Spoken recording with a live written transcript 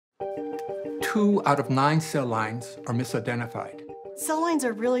2 out of 9 cell lines are misidentified. Cell lines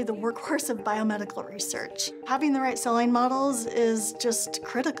are really the workhorse of biomedical research. Having the right cell line models is just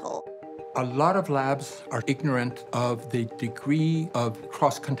critical. A lot of labs are ignorant of the degree of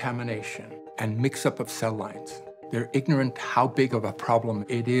cross-contamination and mix-up of cell lines. They're ignorant how big of a problem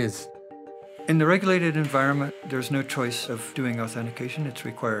it is. In the regulated environment, there's no choice of doing authentication. It's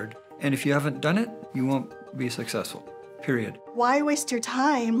required. And if you haven't done it, you won't be successful, period. Why waste your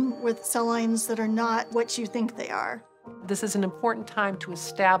time with cell lines that are not what you think they are? This is an important time to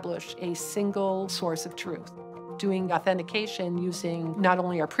establish a single source of truth. Doing authentication using not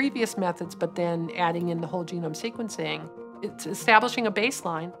only our previous methods, but then adding in the whole genome sequencing, it's establishing a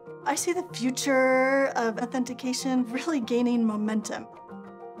baseline. I see the future of authentication really gaining momentum.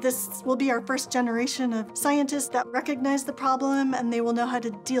 This will be our first generation of scientists that recognize the problem, and they will know how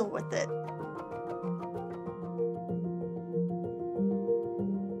to deal with it.